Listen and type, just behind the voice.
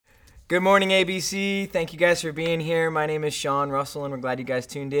Good morning, ABC. Thank you guys for being here. My name is Sean Russell, and we're glad you guys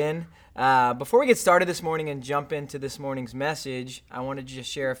tuned in. Before we get started this morning and jump into this morning's message, I wanted to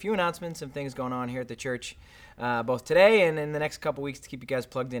just share a few announcements and things going on here at the church, both today and in the next couple weeks to keep you guys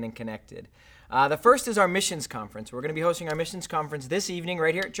plugged in and connected. The first is our missions conference. We're going to be hosting our missions conference this evening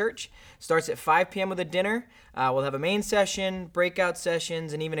right here at church. Starts at 5 p.m. with a dinner. We'll have a main session, breakout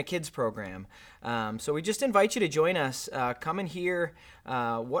sessions, and even a kids program. So we just invite you to join us. Come and hear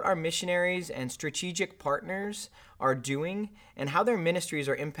what our missionaries and strategic partners are doing and how their ministries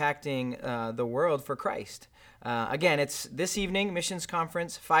are impacting the world for Christ. Again, it's this evening, missions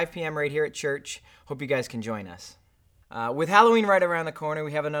conference, 5 p.m. right here at church. Hope you guys can join us. With Halloween right around the corner,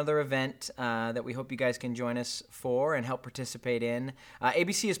 we have another event that we hope you guys can join us for and help participate in.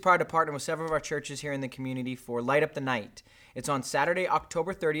 ABC is proud to partner with several of our churches here in the community for Light Up the Night. It's on Saturday,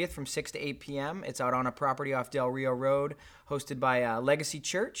 October 30th from 6 to 8 p.m. It's out on a property off Del Rio Road, hosted by Legacy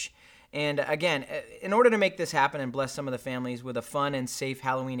Church. And again, in order to make this happen and bless some of the families with a fun and safe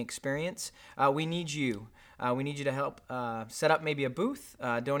Halloween experience, we need you. We need you to help set up maybe a booth,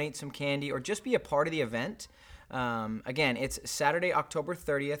 donate some candy, or just be a part of the event. Again, it's Saturday, October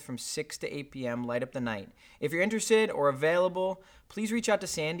 30th from 6 to 8 p.m., Light Up the Night. If you're interested or available, please reach out to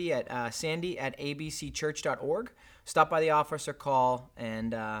Sandy at abcchurch.org. Stop by the office or call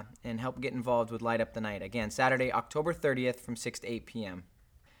and help get involved with Light Up the Night. Again, Saturday, October 30th from 6 to 8 p.m.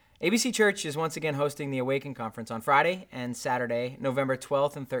 ABC Church is once again hosting the Awaken Conference on Friday and Saturday, November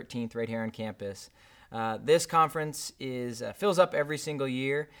 12th and 13th, right here on campus. This conference fills up every single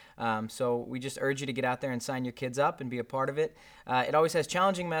year, so we just urge you to get out there and sign your kids up and be a part of it. It always has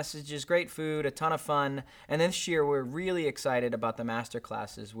challenging messages, great food, a ton of fun, and this year we're really excited about the master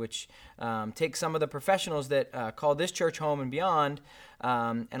classes, which take some of the professionals that call this church home and beyond,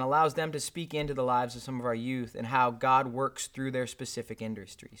 and allows them to speak into the lives of some of our youth and how God works through their specific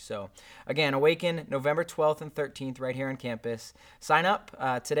industry. So again, Awaken, November 12th and 13th, right here on campus. Sign up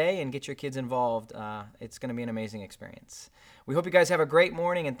today and get your kids involved. It's going to be an amazing experience. We hope you guys have a great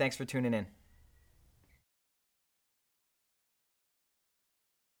morning, and thanks for tuning in.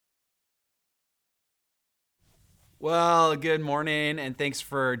 Well, good morning, and thanks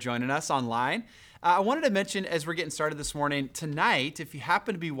for joining us online. I wanted to mention, as we're getting started this morning, tonight, if you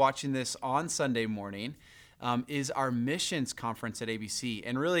happen to be watching this on Sunday morning, is our missions conference at ABC.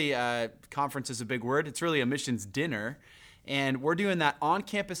 And really, conference is a big word. It's really a missions dinner. And we're doing that on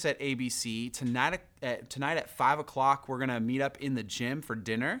campus at ABC. Tonight at 5 o'clock, we're going to meet up in the gym for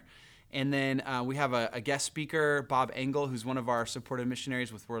dinner. And then we have a guest speaker, Bob Engel, who's one of our supportive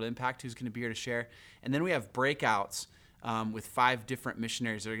missionaries with World Impact, who's going to be here to share. And then we have breakouts with 5 different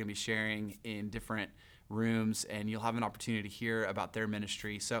missionaries that are going to be sharing in different rooms, and you'll have an opportunity to hear about their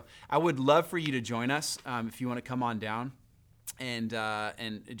ministry. So I would love for you to join us if you want to come on down and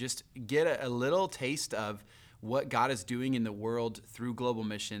just get a little taste of what God is doing in the world through global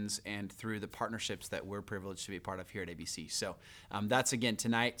missions and through the partnerships that we're privileged to be a part of here at ABC. So that's, again,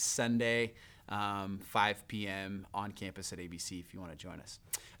 tonight, Sunday, 5 p.m. on campus at ABC if you want to join us.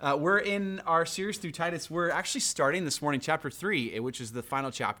 We're in our series through Titus. We're actually starting this morning chapter 3, which is the final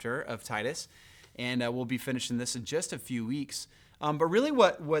chapter of Titus, and we'll be finishing this in just a few weeks. But really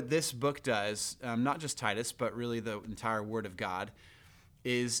what this book does, not just Titus, but really the entire Word of God,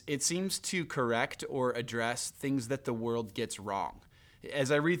 is it seems to correct or address things that the world gets wrong.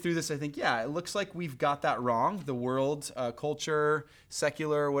 As I read through this, I think, yeah, it looks like we've got that wrong. The world, culture,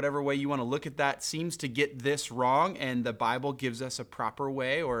 secular, whatever way you want to look at that, seems to get this wrong, and the Bible gives us a proper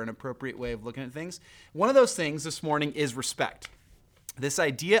way or an appropriate way of looking at things. One of those things this morning is respect. This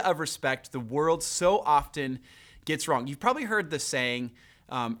idea of respect, the world so often gets wrong. You've probably heard the saying,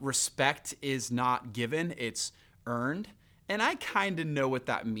 respect is not given, it's earned. And I kind of know what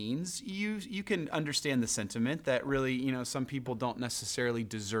that means. You can understand the sentiment that really, some people don't necessarily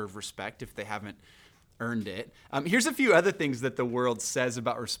deserve respect if they haven't earned it. Here's a few other things that the world says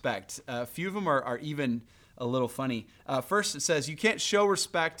about respect. A few of them are even a little funny. First, it says you can't show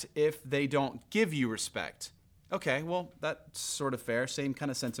respect if they don't give you respect. Okay, well, that's sort of fair. Same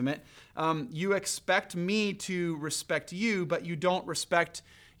kind of sentiment. You expect me to respect you, but you don't respect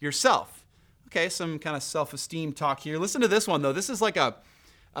yourself. Okay, some kind of self-esteem talk here. Listen to this one, though. This is like a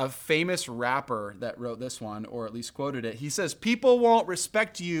famous rapper that wrote this one, or at least quoted it. He says, people won't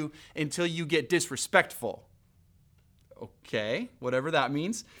respect you until you get disrespectful. Okay, whatever that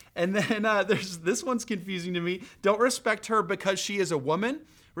means. And then this one's confusing to me. Don't respect her because she is a woman.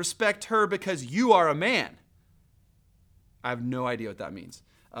 Respect her because you are a man. I have no idea what that means.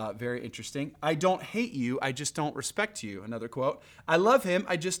 Very interesting. I don't hate you, I just don't respect you. Another quote. I love him,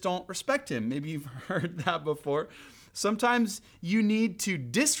 I just don't respect him. Maybe you've heard that before. Sometimes you need to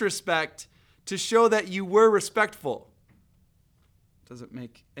disrespect to show that you were respectful. Doesn't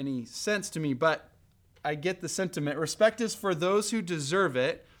make any sense to me, but I get the sentiment. Respect is for those who deserve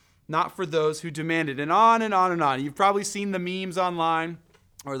it, not for those who demand it. And on and on and on. You've probably seen the memes online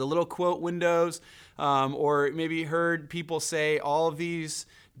or the little quote windows, or maybe heard people say all of these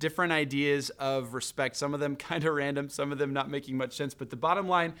different ideas of respect, some of them kind of random, some of them not making much sense. But the bottom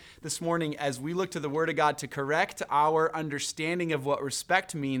line this morning, as we look to the Word of God to correct our understanding of what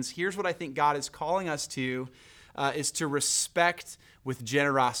respect means, here's what I think God is calling us to, is to respect with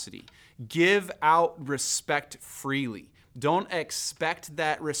generosity. Give out respect freely. Don't expect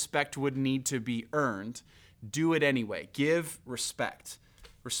that respect would need to be earned. Do it anyway. Give respect.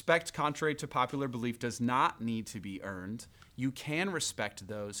 Respect, contrary to popular belief, does not need to be earned. You can respect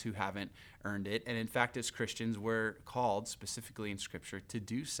those who haven't earned it. And in fact, as Christians, we're called specifically in Scripture to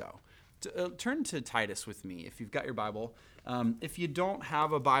do so. Turn to Titus with me if you've got your Bible. If you don't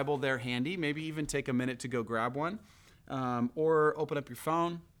have a Bible there handy, maybe even take a minute to go grab one, or open up your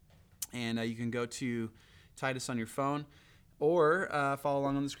phone, and you can go to Titus on your phone, or follow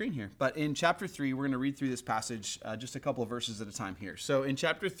along on the screen here. But in chapter 3, we're going to read through this passage just a couple of verses at a time here. So in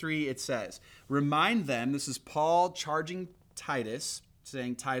chapter 3, it says, remind them, this is Paul charging Titus,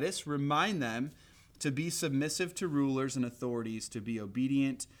 saying, Titus, remind them to be submissive to rulers and authorities, to be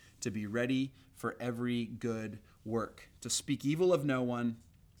obedient, to be ready for every good work, to speak evil of no one,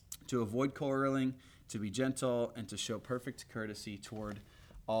 to avoid quarreling, to be gentle, and to show perfect courtesy toward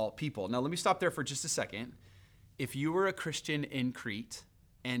all people. Now, let me stop there for just a second. If you were a Christian in Crete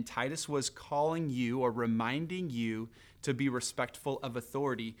and Titus was calling you or reminding you to be respectful of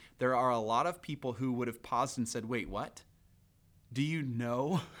authority, there are a lot of people who would have paused and said, wait, what? Do you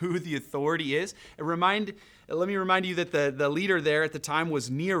know who the authority is? Let me remind you that the leader there at the time was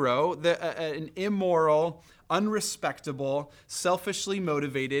Nero, an immoral, unrespectable, selfishly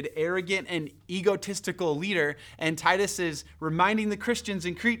motivated, arrogant, and egotistical leader. And Titus is reminding the Christians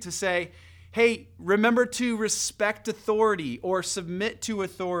in Crete to say, hey, remember to respect authority or submit to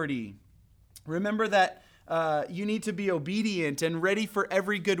authority. Remember that you need to be obedient and ready for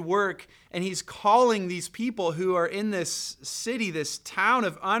every good work. And he's calling these people who are in this city, this town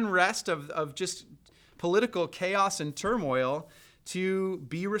of unrest, of just political chaos and turmoil, to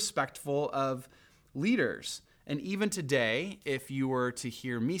be respectful of leaders. And even today, if you were to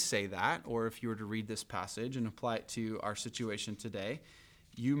hear me say that, or if you were to read this passage and apply it to our situation today,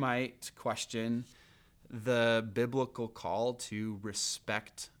 you might question the biblical call to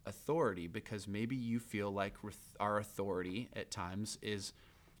respect authority, because maybe you feel like our authority at times is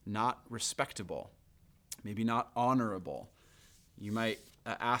not respectable, maybe not honorable. You might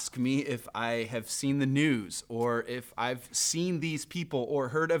ask me if I have seen the news or if I've seen these people or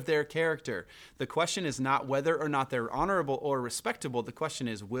heard of their character. The question is not whether or not they're honorable or respectable. The question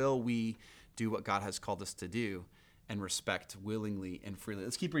is, will we do what God has called us to do and respect willingly and freely?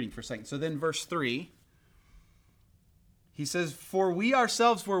 Let's keep reading for a second. So then verse 3, he says, for we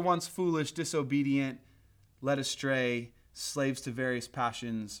ourselves were once foolish, disobedient, led astray, slaves to various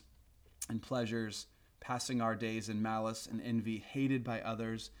passions and pleasures, passing our days in malice and envy, hated by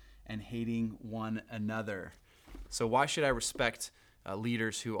others and hating one another. So why should I respect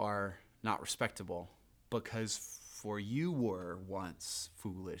leaders who are not respectable? Because for you were once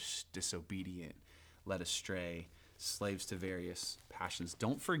foolish, disobedient, led astray, slaves to various passions.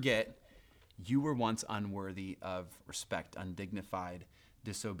 Don't forget, you were once unworthy of respect, undignified,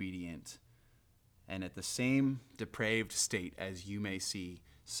 disobedient, and at the same depraved state as you may see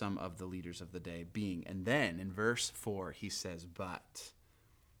some of the leaders of the day being. And then in verse 4, he says, but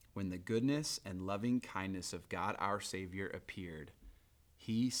when the goodness and loving kindness of God our Savior appeared,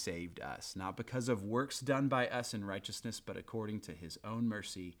 he saved us, not because of works done by us in righteousness, but according to his own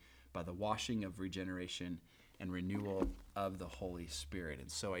mercy, by the washing of regeneration and renewal of the Holy Spirit.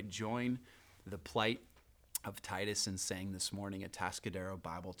 And so I join the plight of Titus in saying this morning at Tascadero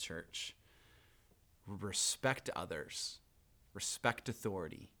Bible Church, respect others, respect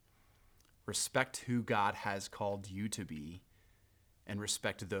authority, respect who God has called you to be, and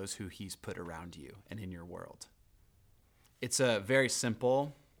respect those who he's put around you and in your world. It's a very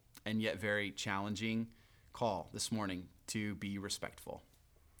simple and yet very challenging call this morning to be respectful.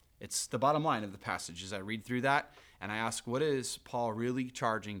 It's the bottom line of the passage as I read through that and I ask, what is Paul really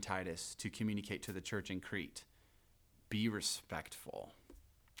charging Titus to communicate to the church in Crete? Be respectful.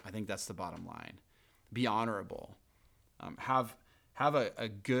 I think that's the bottom line. Be honorable. Have a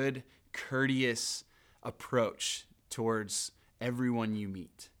good, courteous approach towards everyone you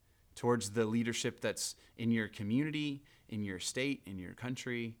meet, towards the leadership that's in your community, in your state, in your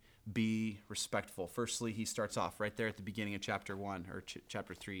country, be respectful. Firstly, he starts off right there at the beginning of chapter 1 or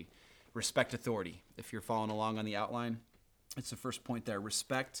chapter 3. Respect authority. If you're following along on the outline, it's the first point there.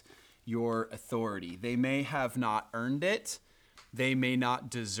 Respect your authority. They may have not earned it. They may not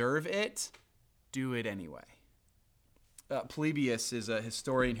deserve it. Do it anyway. Polybius is a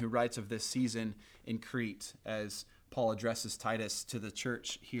historian who writes of this season in Crete as Paul addresses Titus to the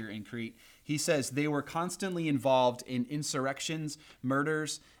church here in Crete. He says, they were constantly involved in insurrections,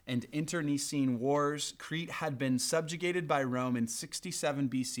 murders, and internecine wars. Crete had been subjugated by Rome in 67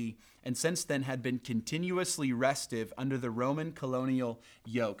 BC, and since then had been continuously restive under the Roman colonial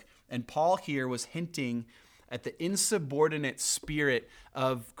yoke. And Paul here was hinting at the insubordinate spirit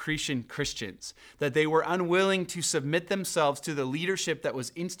of Cretan Christians, that they were unwilling to submit themselves to the leadership that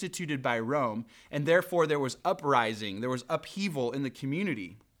was instituted by Rome, and therefore there was uprising, there was upheaval in the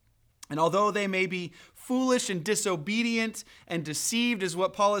community. And although they may be foolish and disobedient and deceived, is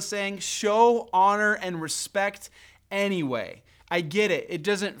what Paul is saying, show honor and respect anyway. I get it. It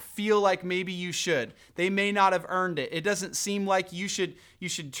doesn't feel like maybe you should. They may not have earned it. It doesn't seem like you should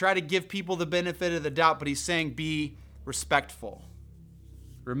try to give people the benefit of the doubt, but he's saying be respectful.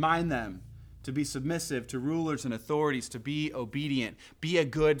 Remind them to be submissive to rulers and authorities, to be obedient, be a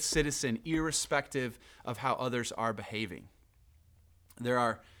good citizen, irrespective of how others are behaving. There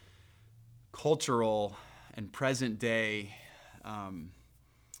are cultural and present day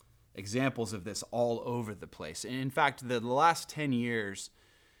examples of this all over the place. And in fact, the last 10 years,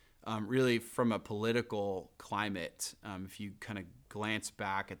 really from a political climate, if you kind of glance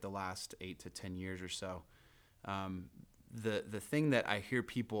back at the last 8 to 10 years or so, the thing that I hear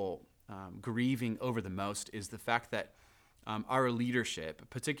people grieving over the most is the fact that our leadership,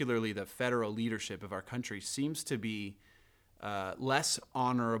 particularly the federal leadership of our country, seems to be less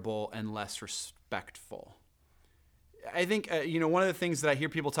honorable and less respectful. I think, one of the things that I hear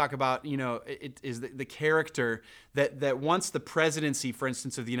people talk about, it is the character that once the presidency, for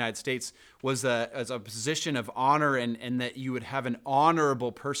instance, of the United States was as a position of honor and that you would have an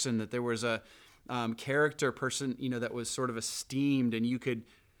honorable person, that there was a character person, that was sort of esteemed and you could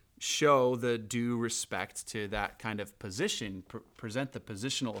show the due respect to that kind of position, present the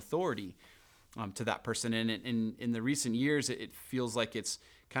positional authority to that person. And in the recent years, it feels like it's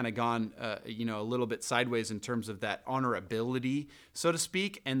kind of gone, a little bit sideways in terms of that honorability, so to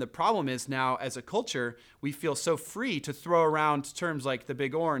speak. And the problem is now, as a culture, we feel so free to throw around terms like the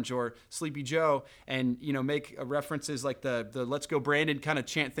Big Orange or Sleepy Joe, and make references like the "Let's Go Brandon" kind of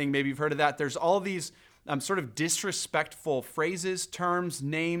chant thing. Maybe you've heard of that. There's all these sort of disrespectful phrases, terms,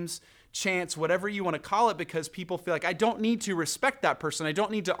 names, chants, whatever you want to call it, because people feel like I don't need to respect that person. I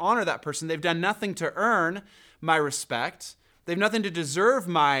don't need to honor that person. They've done nothing to earn my respect. They have nothing to deserve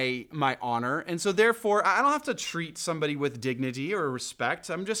my honor. And so therefore, I don't have to treat somebody with dignity or respect.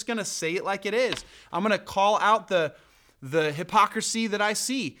 I'm just going to say it like it is. I'm going to call out the hypocrisy that I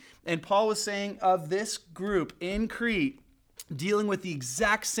see. And Paul was saying of this group in Crete, dealing with the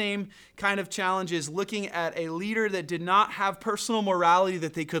exact same kind of challenges, looking at a leader that did not have personal morality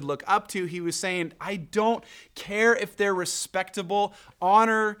that they could look up to. He was saying, I don't care if they're respectable.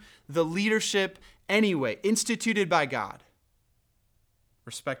 Honor the leadership anyway, instituted by God.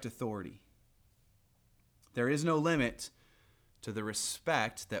 Respect authority. There is no limit to the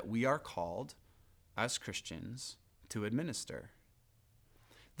respect that we are called as Christians to administer.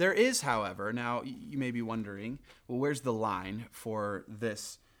 There is, however, now you may be wondering, well, where's the line for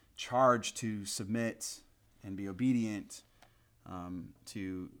this charge to submit and be obedient,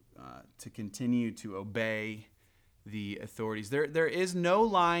 to continue to obey the authorities? There is no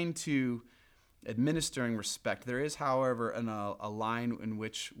line to administering respect. There is, however, a line in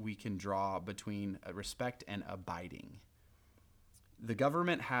which we can draw between respect and abiding. The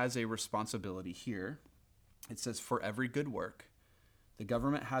government has a responsibility here. It says, for every good work, the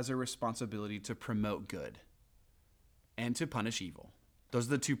government has a responsibility to promote good and to punish evil. Those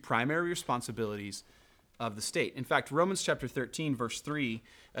are the two primary responsibilities of the state. In fact, Romans chapter 13, verse 3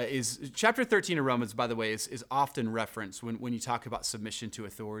 chapter 13 of Romans, by the way, is often referenced when you talk about submission to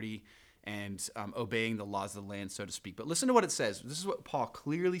authority and obeying the laws of the land, so to speak. But listen to what it says. This is what Paul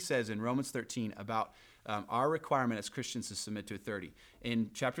clearly says in Romans 13 about our requirement as Christians to submit to authority. In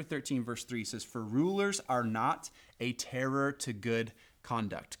chapter 13, verse 3, it says, for rulers are not a terror to good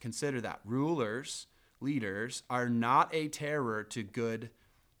conduct. Consider that. Rulers, leaders, are not a terror to good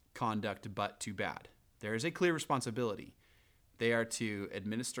conduct, but to bad. There is a clear responsibility. They are to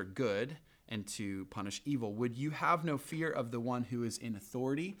administer good and to punish evil. Would you have no fear of the one who is in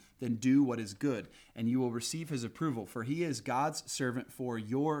authority? Then do what is good, and you will receive his approval, for he is God's servant for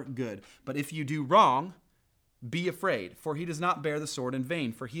your good. But if you do wrong, Be afraid, for he does not bear the sword in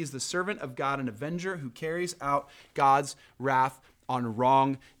vain, for he is the servant of God, an avenger who carries out God's wrath on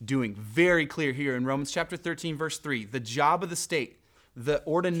wrongdoing. Very clear here in Romans chapter 13, verse 3. The job of the state, the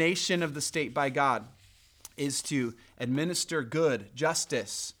ordination of the state by God, is to administer good,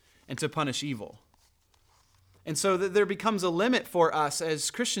 justice, and to punish evil. And so there becomes a limit for us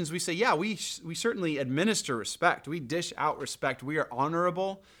as Christians. We say, yeah, we certainly administer respect. We dish out respect. We are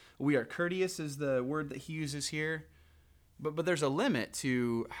honorable. We are courteous is the word that he uses here. But there's a limit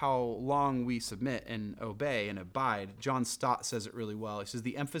to how long we submit and obey and abide. John Stott says it really well. He says,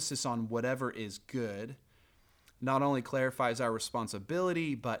 the emphasis on whatever is good not only clarifies our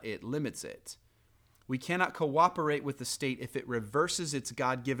responsibility, but it limits it. We cannot cooperate with the state if it reverses its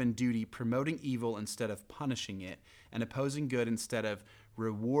God-given duty, promoting evil instead of punishing it, and opposing good instead of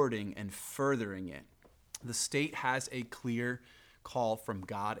rewarding and furthering it. The state has a clear call from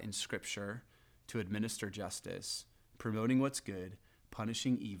God in Scripture to administer justice, promoting what's good,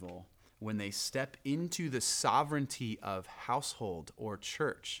 punishing evil. When they step into the sovereignty of household or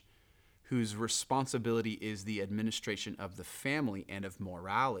church, whose responsibility is the administration of the family and of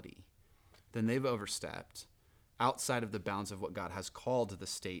morality, then they've overstepped outside of the bounds of what God has called the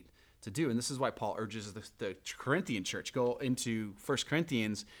state to do. And this is why Paul urges the Corinthian church. Go into 1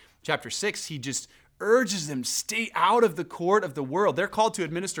 Corinthians chapter 6. He just urges them, stay out of the court of the world. They're called to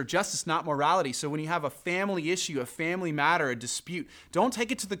administer justice, not morality. So when you have a family issue, a family matter, a dispute, don't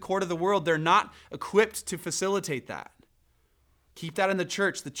take it to the court of the world. They're not equipped to facilitate that. Keep that in the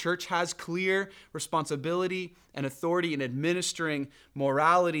church. The church has clear responsibility and authority in administering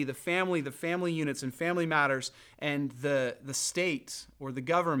morality, the family units and family matters, and the state or the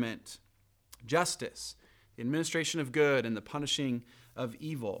government, justice, the administration of good and the punishing of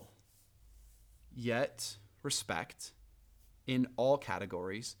evil. Yet, respect in all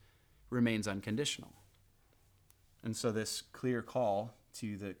categories remains unconditional. And so this clear call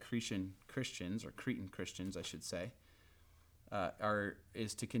to the Cretan Christians, or Cretan Christians, I should say,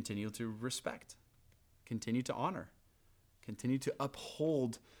 is to continue to respect, continue to honor, continue to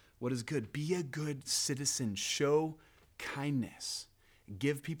uphold what is good. Be a good citizen. Show kindness.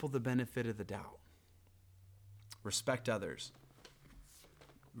 Give people the benefit of the doubt. Respect others.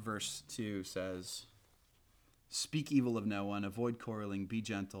 Verse 2 says, speak evil of no one, avoid quarreling, be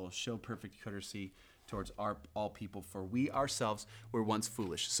gentle, show perfect courtesy towards all people, for we ourselves were once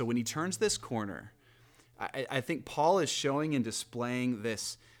foolish. So when he turns this corner, I think Paul is showing and displaying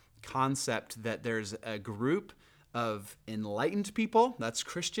this concept that there's a group of enlightened people, that's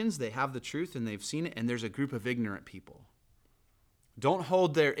Christians, they have the truth and they've seen it, and there's a group of ignorant people. Don't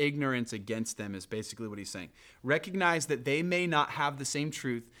hold their ignorance against them is basically what he's saying. Recognize that they may not have the same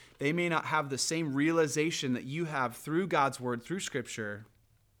truth, they may not have the same realization that you have through God's word, through Scripture,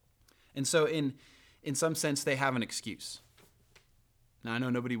 and so in some sense they have an excuse. Now, I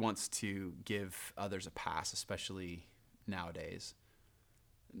know nobody wants to give others a pass, especially nowadays.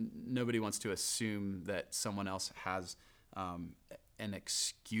 Nobody wants to assume that someone else has an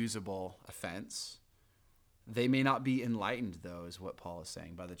excusable offense. They may not be enlightened, though, is what Paul is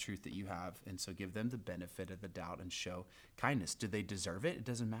saying, by the truth that you have. And so give them the benefit of the doubt and show kindness. Do they deserve it? It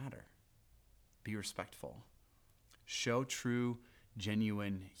doesn't matter. Be respectful. Show true,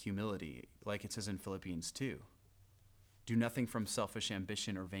 genuine humility, like it says in Philippians 2. Do nothing from selfish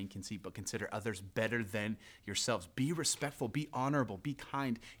ambition or vain conceit, but consider others better than yourselves. Be respectful, be honorable, be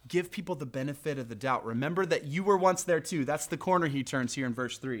kind. Give people the benefit of the doubt. Remember that you were once there too. That's the corner he turns here in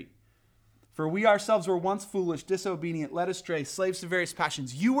verse 3. For we ourselves were once foolish, disobedient, led astray, slaves to various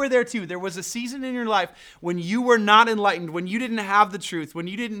passions. You were there too. There was a season in your life when you were not enlightened, when you didn't have the truth, when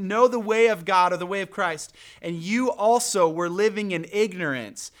you didn't know the way of God or the way of Christ, and you also were living in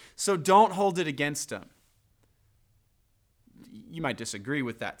ignorance. So don't hold it against them. You might disagree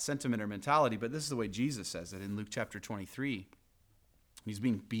with that sentiment or mentality, but this is the way Jesus says it in Luke chapter 23. He's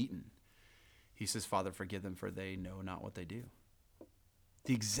being beaten. He says, Father, forgive them, for they know not what they do.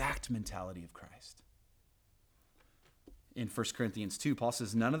 The exact mentality of Christ. In 1 Corinthians 2, Paul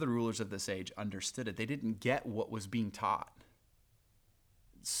says, none of the rulers of this age understood it. They didn't get what was being taught.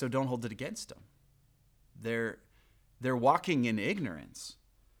 So don't hold it against them. They're walking in ignorance.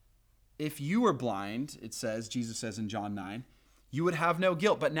 If you were blind, it says, Jesus says in John 9, you would have no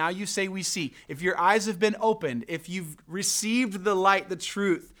guilt. But now you say we see. If your eyes have been opened, if you've received the light, the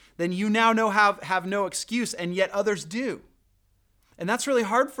truth, then you now have no excuse, and yet others do. And that's really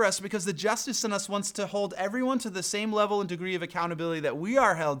hard for us because the justice in us wants to hold everyone to the same level and degree of accountability that we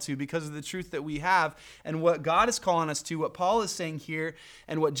are held to because of the truth that we have. And what God is calling us to, what Paul is saying here,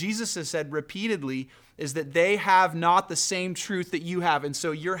 and what Jesus has said repeatedly, is that they have not the same truth that you have. And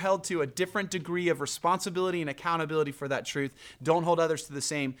so you're held to a different degree of responsibility and accountability for that truth. Don't hold others to the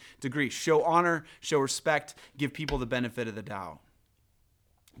same degree. Show honor, show respect, give people the benefit of the doubt.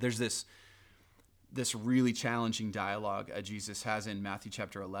 There's this really challenging dialogue Jesus has in Matthew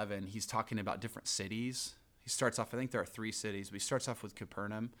chapter 11. He's talking about different cities. He starts off, I think there are 3 cities, but he starts off with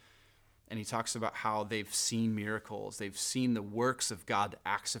Capernaum, and he talks about how they've seen miracles. They've seen the works of God, the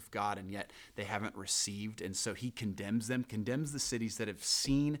acts of God, and yet they haven't received. And so he condemns them, condemns the cities that have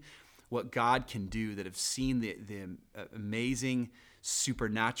seen what God can do, that have seen the amazing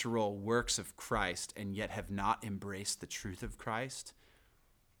supernatural works of Christ, and yet have not embraced the truth of Christ.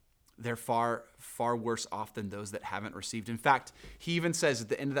 They're far, far worse off than those that haven't received. In fact, he even says at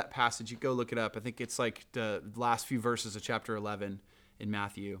the end of that passage, you go look it up, I think it's like the last few verses of chapter 11 in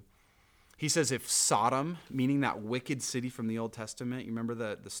Matthew. He says if Sodom, meaning that wicked city from the Old Testament, you remember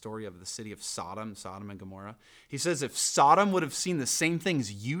the story of the city of Sodom and Gomorrah? He says if Sodom would have seen the same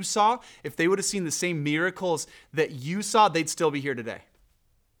things you saw, if they would have seen the same miracles that you saw, they'd still be here today.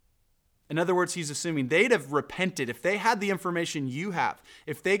 In other words, he's assuming they'd have repented. If they had the information you have,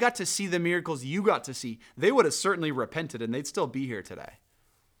 if they got to see the miracles you got to see, they would have certainly repented and they'd still be here today.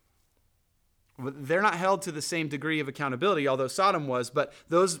 But they're not held to the same degree of accountability, although Sodom was, but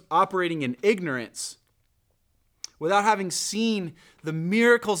those operating in ignorance, without having seen the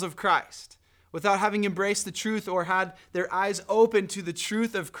miracles of Christ, without having embraced the truth or had their eyes open to the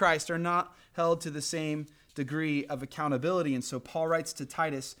truth of Christ, are not held to the same degree of accountability. And so Paul writes to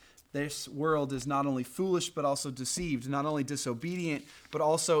Titus, this world is not only foolish, but also deceived, not only disobedient, but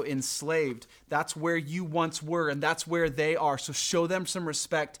also enslaved. That's where you once were, and that's where they are. So show them some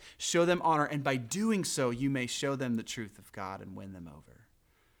respect, show them honor, and by doing so, you may show them the truth of God and win them over.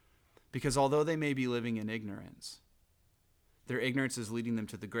 Because although they may be living in ignorance, their ignorance is leading them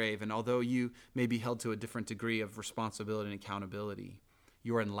to the grave. And although you may be held to a different degree of responsibility and accountability,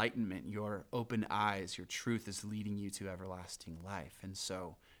 your enlightenment, your open eyes, your truth is leading you to everlasting life. And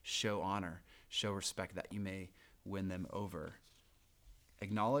so show honor, show respect that you may win them over.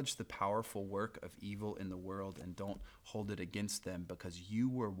 Acknowledge the powerful work of evil in the world and don't hold it against them because you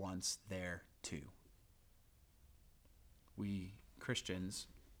were once there too. We Christians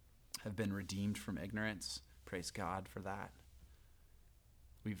have been redeemed from ignorance. Praise God for that.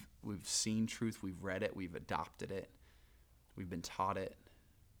 We've seen truth, we've read it, we've adopted it, we've been taught it.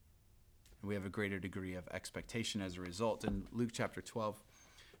 And we have a greater degree of expectation as a result. In Luke chapter 12,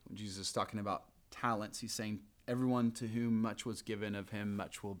 when Jesus is talking about talents, he's saying, everyone to whom much was given, of him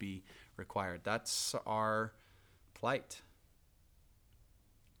much will be required. That's our plight.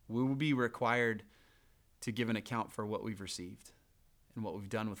 We will be required to give an account for what we've received and what we've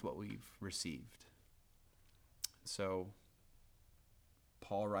done with what we've received. So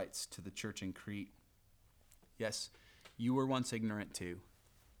Paul writes to the church in Crete, yes, you were once ignorant too.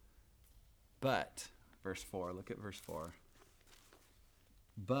 But, verse 4, look at verse 4.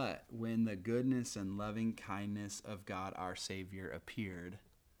 But when the goodness and loving kindness of God our Savior appeared,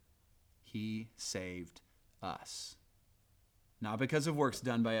 he saved us. Not because of works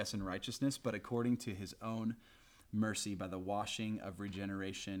done by us in righteousness, but according to his own mercy by the washing of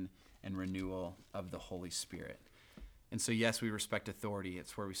regeneration and renewal of the Holy Spirit. And so, yes, we respect authority.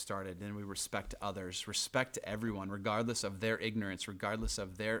 It's where we started. Then we respect others. Respect everyone, regardless of their ignorance, regardless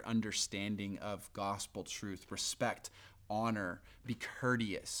of their understanding of gospel truth. Respect, honor, be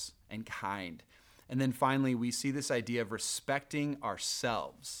courteous and kind. And then finally, we see this idea of respecting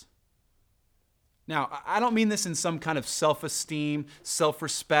ourselves. Now, I don't mean this in some kind of self-esteem,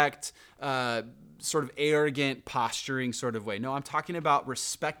 self-respect, sort of arrogant posturing sort of way. No, I'm talking about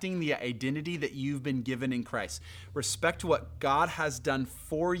respecting the identity that you've been given in Christ. Respect what God has done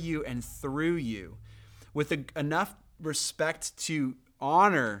for you and through you with enough respect to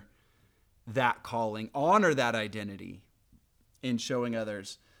honor that calling, honor that identity in showing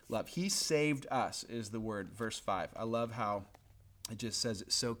others love. He saved us is the word, verse 5. I love how it just says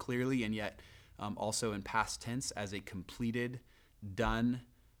it so clearly and yet also in past tense as a completed, done,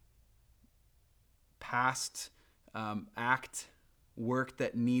 past act, work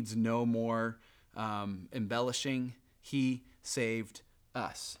that needs no more embellishing. He saved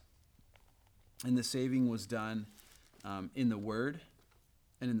us. And the saving was done in the Word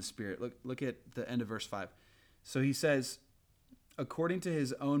and in the Spirit. Look at the end of verse 5. So he says, according to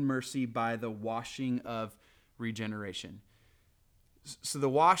his own mercy by the washing of regeneration. So the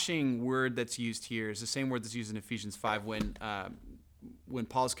washing word that's used here is the same word that's used in Ephesians 5 when when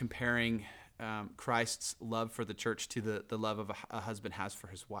Paul's comparing Christ's love for the church to the love of a husband has for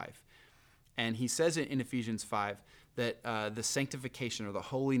his wife. And he says in Ephesians 5 that the sanctification or the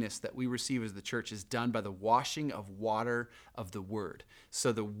holiness that we receive as the church is done by the washing of water of the word.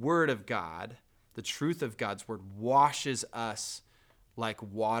 So the word of God, the truth of God's word, washes us like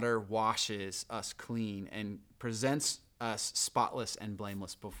water washes us clean and presents us spotless and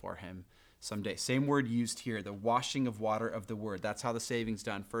blameless before him someday. Same word used here, the washing of water of the word. That's how the saving's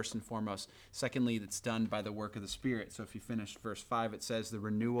done, first and foremost. Secondly, it's done by the work of the Spirit. So if you finish verse 5, it says the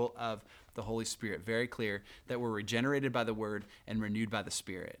renewal of the Holy Spirit. Very clear that we're regenerated by the word and renewed by the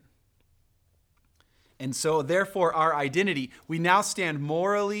Spirit. And so, therefore, our identity, we now stand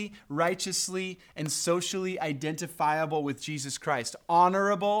morally, righteously, and socially identifiable with Jesus Christ.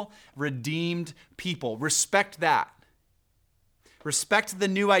 Honorable, redeemed people. Respect that. Respect the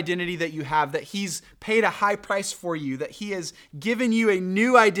new identity that you have, that he's paid a high price for you, that he has given you a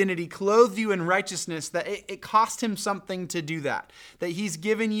new identity, clothed you in righteousness, that it cost him something to do that he's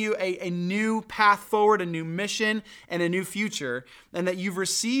given you a new path forward, a new mission, and a new future, and that you've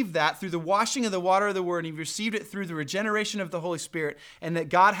received that through the washing of the water of the word, and you've received it through the regeneration of the Holy Spirit, and that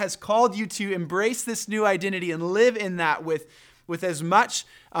God has called you to embrace this new identity and live in that with as much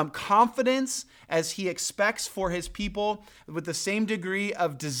confidence as he expects for his people, with the same degree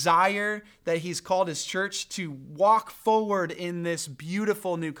of desire that he's called his church to walk forward in this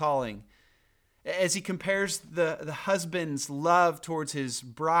beautiful new calling. As he compares the husband's love towards his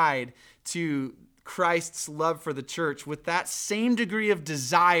bride to Christ's love for the church, with that same degree of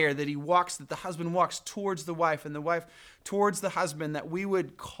desire that the husband walks towards the wife and the wife towards the husband, that we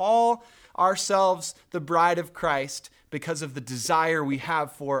would call ourselves the bride of Christ because of the desire we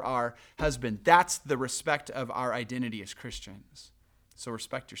have for our husband. That's the respect of our identity as Christians. So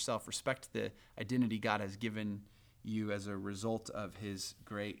respect yourself, respect the identity God has given you as a result of his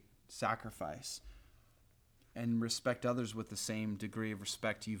great sacrifice, and respect others with the same degree of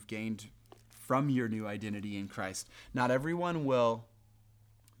respect you've gained from your new identity in Christ. Not everyone will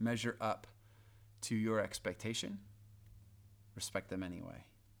measure up to your expectation. Respect them anyway.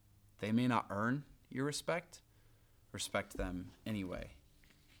 They may not earn your respect. Respect them anyway.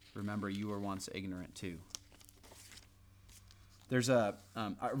 Remember, you were once ignorant too. I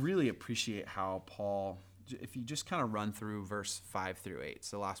really appreciate how Paul, if you just kind of run through verse 5 through 8,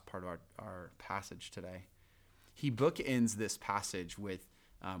 it's the last part of our passage today. He bookends this passage with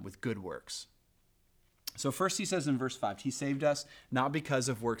good works. So first he says in verse 5, he saved us not because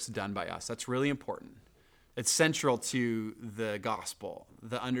of works done by us. That's really important. It's central to the gospel,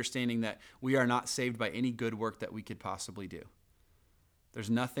 the understanding that we are not saved by any good work that we could possibly do. There's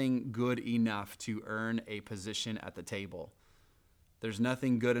nothing good enough to earn a position at the table. There's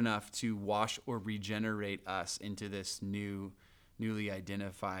nothing good enough to wash or regenerate us into this newly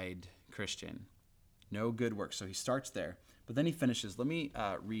identified Christian. No good work. So he starts there, but then he finishes. Let me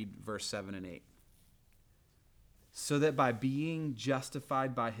read verse 7 and 8. So that by being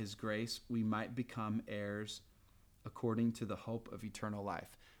justified by his grace, we might become heirs according to the hope of eternal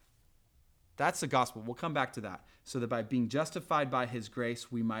life. That's the gospel. We'll come back to that. So that by being justified by his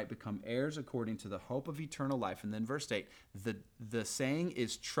grace, we might become heirs according to the hope of eternal life. And then verse 8, the saying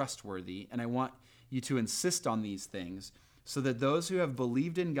is trustworthy, and I want you to insist on these things, so that those who have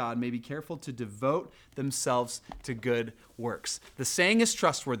believed in God may be careful to devote themselves to good works. The saying is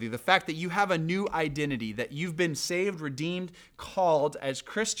trustworthy. The fact that you have a new identity, that you've been saved, redeemed, called as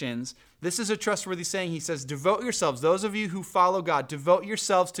Christians, this is a trustworthy saying. He says, devote yourselves. Those of you who follow God, devote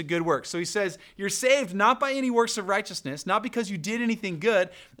yourselves to good works. So he says, you're saved not by any works of righteousness, not because you did anything good.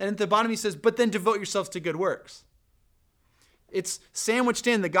 And at the bottom he says, but then devote yourselves to good works. It's sandwiched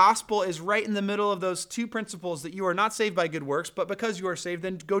in. The gospel is right in the middle of those two principles, that you are not saved by good works, but because you are saved,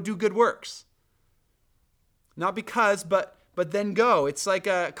 then go do good works. Not because, but then go. It's like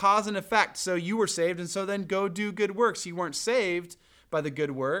a cause and effect. So you were saved, and so then go do good works. You weren't saved by the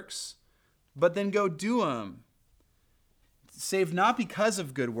good works, but then go do them. Saved not because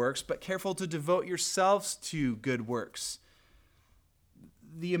of good works, but careful to devote yourselves to good works.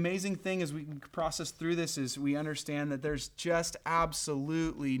 The amazing thing as we process through this is we understand that there's just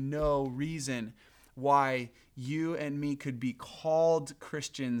absolutely no reason why you and me could be called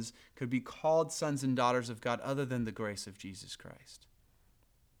Christians, could be called sons and daughters of God, other than the grace of Jesus Christ.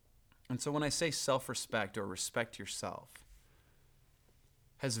 And so when I say self-respect or respect yourself,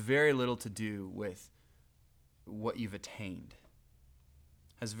 has very little to do with what you've attained,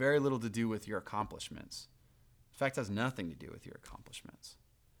 has very little to do with your accomplishments. In fact, has nothing to do with your accomplishments,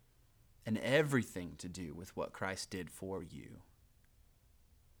 and everything to do with what Christ did for you.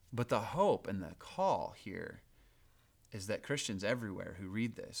 But the hope and the call here is that Christians everywhere who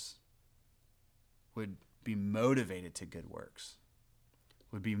read this would be motivated to good works,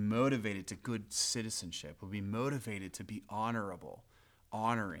 would be motivated to good citizenship, would be motivated to be honorable,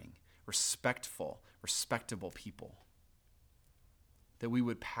 honoring, respectful, respectable people. That we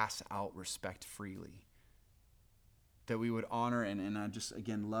would pass out respect freely. That we would honor, and I just,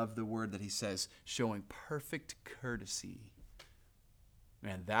 again, love the word that he says, showing perfect courtesy.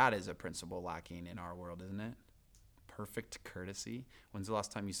 Man, that is a principle lacking in our world, isn't it? Perfect courtesy. When's the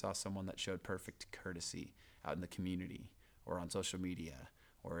last time you saw someone that showed perfect courtesy out in the community or on social media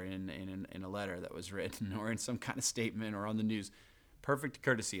or in a letter that was written or in some kind of statement or on the news? Perfect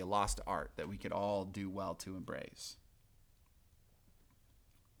courtesy, a lost art that we could all do well to embrace.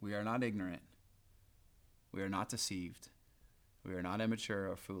 We are not ignorant. We are not deceived. We are not immature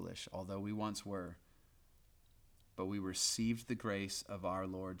or foolish, although we once were. But we received the grace of our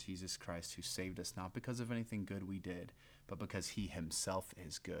Lord Jesus Christ, who saved us not because of anything good we did, but because he himself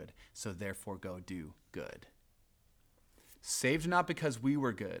is good. So therefore go do good. Saved not because we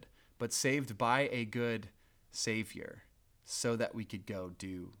were good, but saved by a good Savior, so that we could go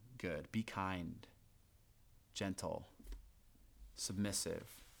do good. Be kind, gentle,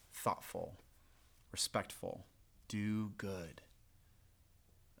 submissive, thoughtful, respectful. Do good.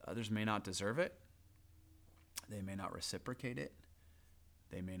 Others may not deserve it. They may not reciprocate it.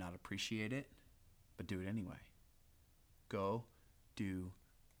 They may not appreciate it, but do it anyway. Go do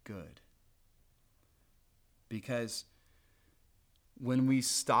good. Because when we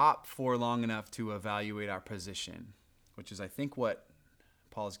stop for long enough to evaluate our position, which is I think what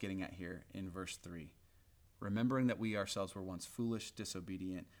Paul is getting at here in verse 3, remembering that we ourselves were once foolish,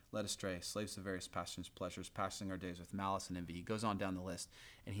 disobedient, led astray, slaves of various passions, pleasures, passing our days with malice and envy. He goes on down the list,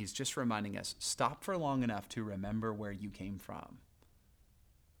 and he's just reminding us, stop for long enough to remember where you came from.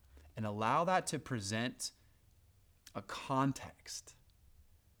 And allow that to present a context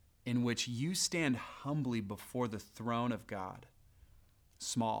in which you stand humbly before the throne of God,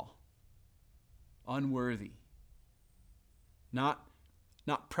 small, unworthy, not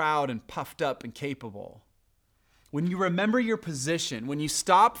proud and puffed up and capable. When you remember your position, when you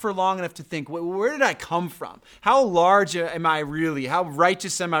stop for long enough to think, where did I come from? How large am I really? How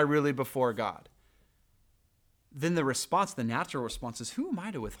righteous am I really before God? Then the response, the natural response is, who am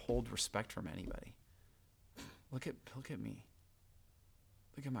I to withhold respect from anybody? Look at me.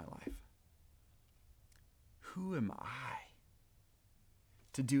 Look at my life. Who am I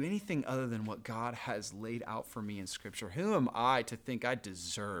to do anything other than what God has laid out for me in Scripture? Who am I to think I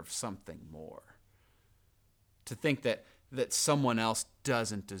deserve something more? To think that someone else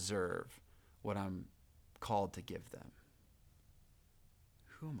doesn't deserve what I'm called to give them?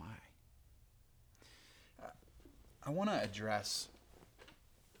 Who am I? I want to address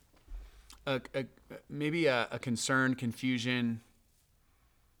maybe a concern, confusion,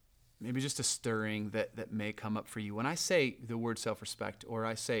 maybe just a stirring that may come up for you. When I say the word self-respect, or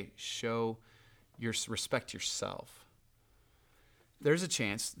I say respect yourself, there's a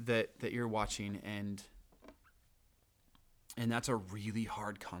chance that you're watching and that's a really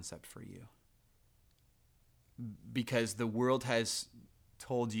hard concept for you. Because the world has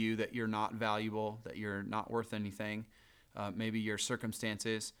told you that you're not valuable, that you're not worth anything. Maybe your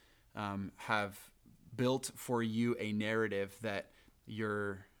circumstances have built for you a narrative that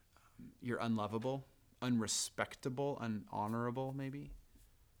you're unlovable, unrespectable, unhonorable, maybe.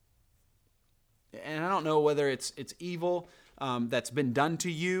 And I don't know whether it's evil that's been done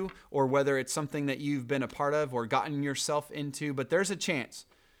to you, or whether it's something that you've been a part of or gotten yourself into, but there's a chance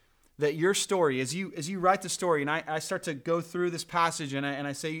that your story, as you write the story, and I start to go through this passage and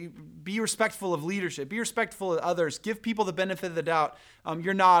I say, be respectful of leadership, be respectful of others, give people the benefit of the doubt.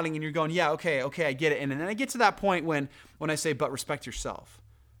 You're nodding and you're going, yeah, okay, I get it. And then I get to that point when I say, but respect yourself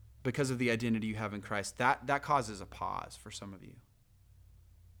because of the identity you have in Christ. That causes a pause for some of you.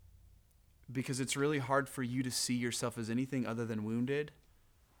 Because it's really hard for you to see yourself as anything other than wounded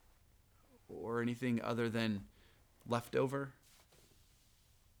or anything other than leftover,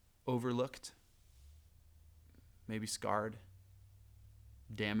 overlooked, maybe scarred,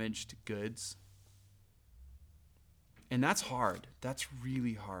 damaged goods. And that's hard. That's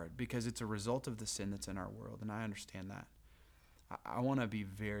really hard because it's a result of the sin that's in our world, and I understand that. I want to be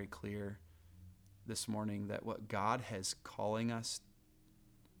very clear this morning that what God has calling us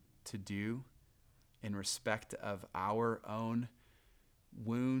to do in respect of our own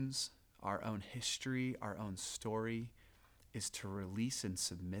wounds, our own history, our own story, is to release and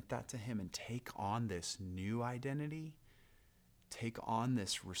submit that to Him and take on this new identity, take on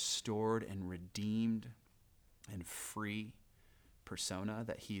this restored and redeemed and free persona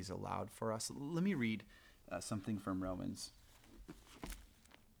that He's allowed for us. Let me read something from Romans.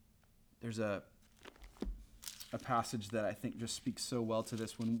 There's a passage that I think just speaks so well to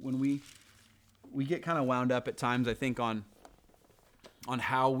this. When we get kind of wound up at times, I think, on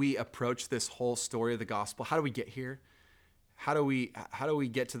how we approach this whole story of the gospel. How do we get here? How do we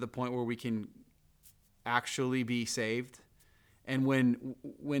get to the point where we can actually be saved? And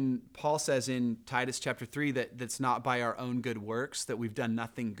when Paul says in Titus chapter 3 that's not by our own good works, that we've done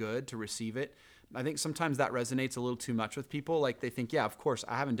nothing good to receive it, I think sometimes that resonates a little too much with people. Like they think, yeah, of course,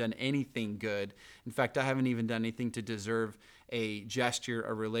 I haven't done anything good. In fact, I haven't even done anything to deserve a gesture,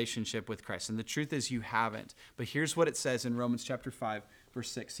 a relationship with Christ. And the truth is you haven't. But here's what it says in Romans chapter 5,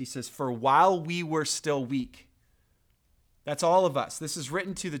 verse 6. He says, "For while we were still weak," that's all of us. This is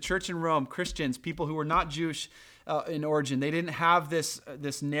written to the church in Rome, Christians, people who were not Jewish in origin. They didn't have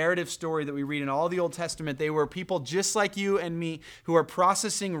this narrative story that we read in all the Old Testament. They were people just like you and me who are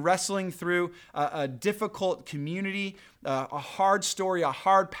processing, wrestling through a difficult community, a hard story, a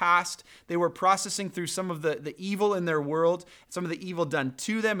hard past. They were processing through some of the evil in their world, some of the evil done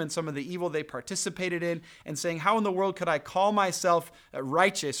to them, and some of the evil they participated in, and saying, how in the world could I call myself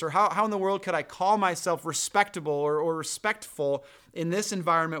righteous? Or how in the world could I call myself respectable or respectful in this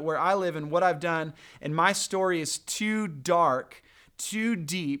environment where I live and what I've done? And my story is too dark, too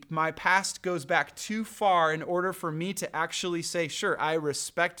deep. My past goes back too far in order for me to actually say, sure, I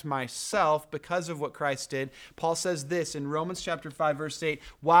respect myself because of what Christ did. Paul says this in Romans chapter 5, verse 8,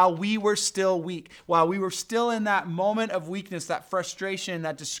 while we were still weak, while we were still in that moment of weakness, that frustration,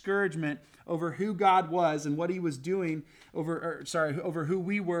 that discouragement over who God was and what he was doing, over who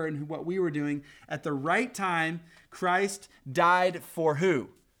we were and what we were doing, at the right time, Christ died for who?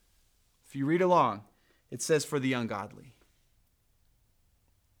 If you read along, it says for the ungodly.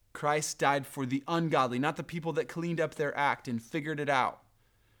 Christ died for the ungodly, not the people that cleaned up their act and figured it out,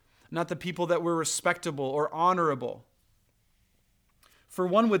 not the people that were respectable or honorable. For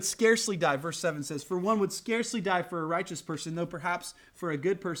one would scarcely die, verse 7 says, for one would scarcely die for a righteous person, though perhaps for a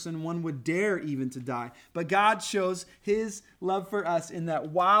good person one would dare even to die. But God shows his love for us in that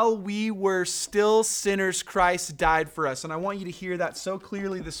while we were still sinners, Christ died for us. And I want you to hear that so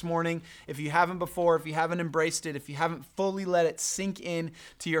clearly this morning. If you haven't before, if you haven't embraced it, if you haven't fully let it sink in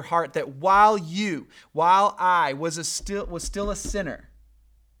to your heart, that while I was still a sinner,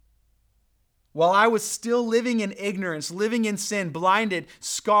 while I was still living in ignorance, living in sin, blinded,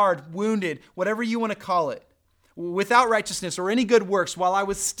 scarred, wounded, whatever you want to call it, without righteousness or any good works, while I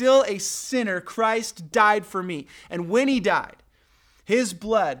was still a sinner, Christ died for me. And when he died, his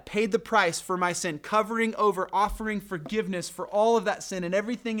blood paid the price for my sin, covering over, offering forgiveness for all of that sin, and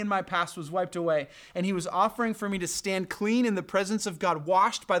everything in my past was wiped away. And he was offering for me to stand clean in the presence of God,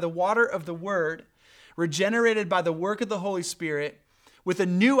 washed by the water of the Word, regenerated by the work of the Holy Spirit, with a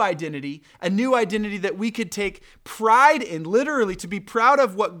new identity that we could take pride in, literally to be proud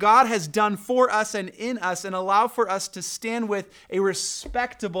of what God has done for us and in us, and allow for us to stand with a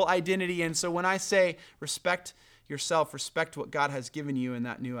respectable identity. And so when I say respect yourself, respect what God has given you in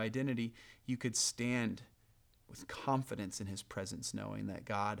that new identity, you could stand with confidence in his presence, knowing that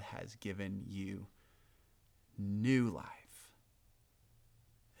God has given you new life,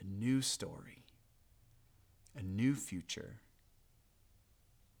 a new story, a new future,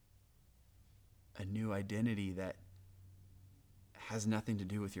 a new identity that has nothing to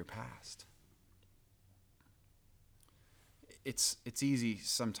do with your past. It's easy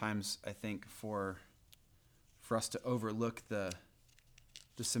sometimes, I think, for us to overlook the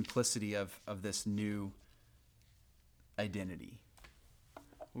simplicity of this new identity.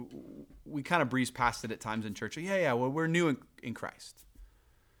 We kind of breeze past it at times in church. Well, we're new in Christ.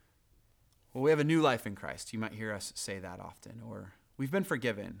 Well, we have a new life in Christ. You might hear us say that often. Or we've been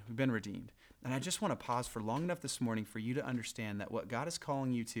forgiven. We've been redeemed. And I just want to pause for long enough this morning for you to understand that what God is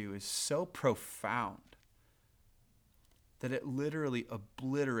calling you to is so profound that it literally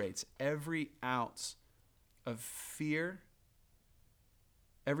obliterates every ounce of fear,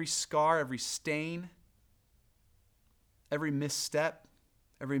 every scar, every stain, every misstep,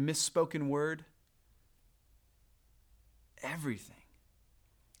 every misspoken word, everything.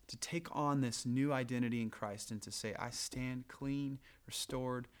 To take on this new identity in Christ and to say, I stand clean,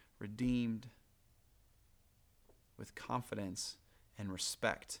 restored, redeemed, with confidence and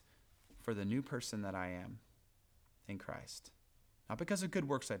respect for the new person that I am in Christ. Not because of good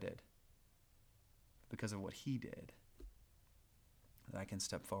works I did, but because of what he did, that I can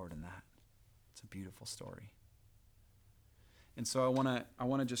step forward in that. It's a beautiful story. And so I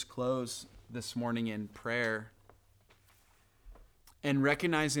want to just close this morning in prayer and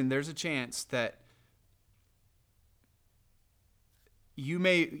recognizing there's a chance that you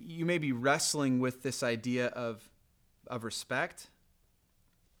may be wrestling with this idea of respect.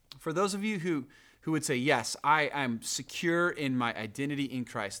 For those of you who would say, yes, I am secure in my identity in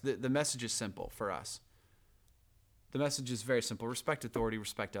Christ, the message is simple for us. The message is very simple. Respect authority,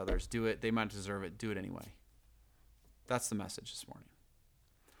 respect others. Do it. They might deserve it. Do it anyway. That's the message this morning.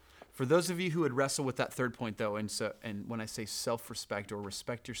 For those of you who would wrestle with that third point, though, and when I say self-respect or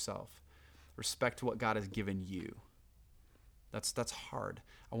respect yourself, respect what God has given you. That's hard.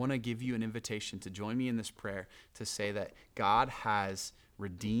 I want to give you an invitation to join me in this prayer to say that God has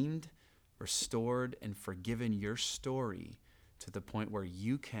redeemed, restored, and forgiven your story to the point where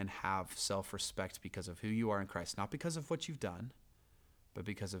you can have self-respect because of who you are in Christ, not because of what you've done, but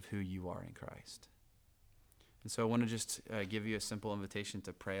because of who you are in Christ. And so I want to just give you a simple invitation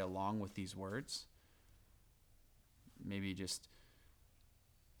to pray along with these words. Maybe just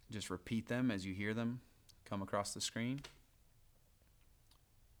repeat them as you hear them come across the screen.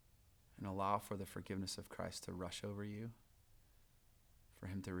 And allow for the forgiveness of Christ to rush over you, for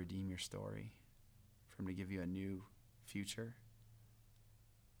him to redeem your story, for him to give you a new future,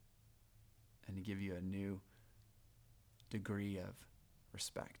 and to give you a new degree of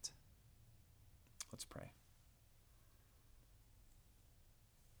respect. Let's pray.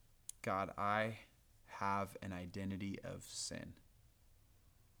 God, I have an identity of sin.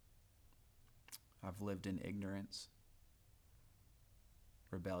 I've lived in ignorance,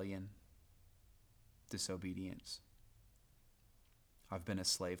 rebellion, disobedience. I've been a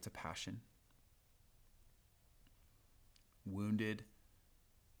slave to passion, wounded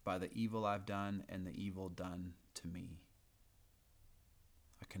by the evil I've done and the evil done to me.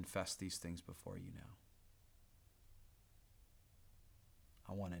 I confess these things before you now.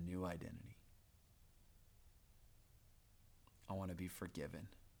 I want a new identity. I want to be forgiven.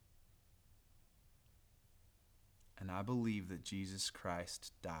 And I believe that Jesus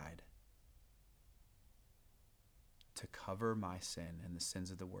Christ died to cover my sin and the sins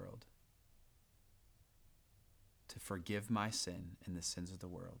of the world, to forgive my sin and the sins of the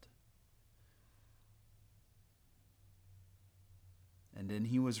world. And then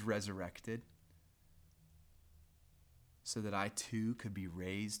he was resurrected so that I too could be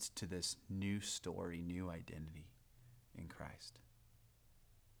raised to this new story, new identity in Christ.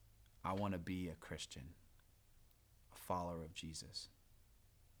 I want to be a Christian, a follower of Jesus.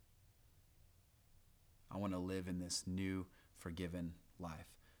 I want to live in this new, forgiven life.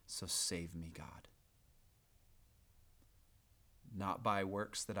 So save me, God. Not by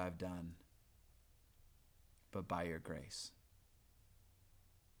works that I've done, but by your grace.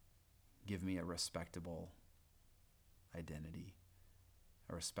 Give me a respectable identity,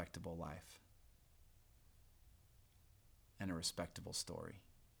 a respectable life, and a respectable story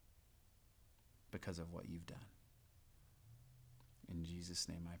because of what you've done. In Jesus'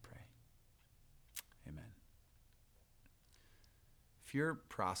 name I pray. Amen. If you're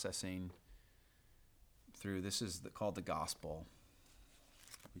processing through, this is called the gospel.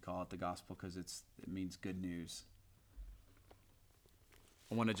 We call it the gospel because it means good news.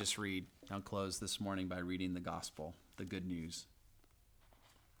 I want to just read, I'll close this morning by reading the gospel, the good news.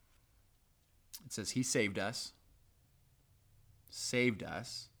 It says, he saved us,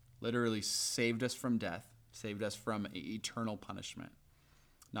 literally saved us from death, saved us from eternal punishment.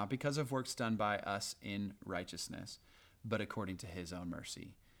 Not because of works done by us in righteousness, but according to his own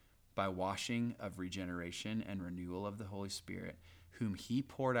mercy, by washing of regeneration and renewal of the Holy Spirit, whom he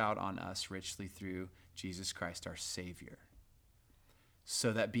poured out on us richly through Jesus Christ our Savior,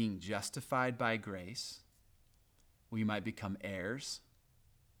 so that being justified by grace, we might become heirs,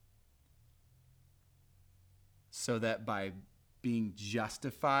 so that by being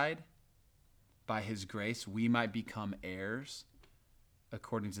justified by his grace, we might become heirs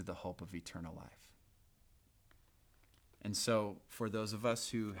according to the hope of eternal life. And so for those of us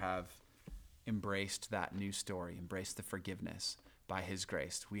who have embraced that new story, embraced the forgiveness by his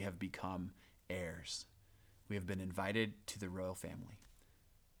grace, we have become heirs. We have been invited to the royal family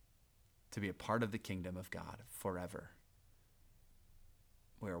to be a part of the kingdom of God forever.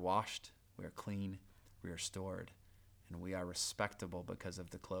 We are washed, we are clean, we are stored, and we are respectable because of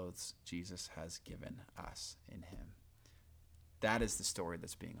the clothes Jesus has given us in him. That is the story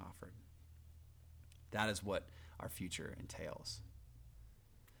that's being offered. That is what our future entails.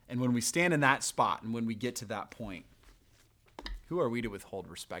 And when we stand in that spot and when we get to that point, who are we to withhold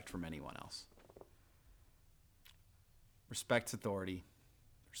respect from anyone else? Respect authority,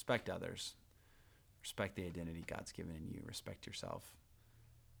 respect others, respect the identity God's given in you, respect yourself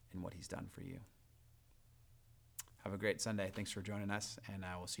and what he's done for you. Have a great Sunday. Thanks for joining us, and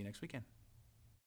I will see you next weekend.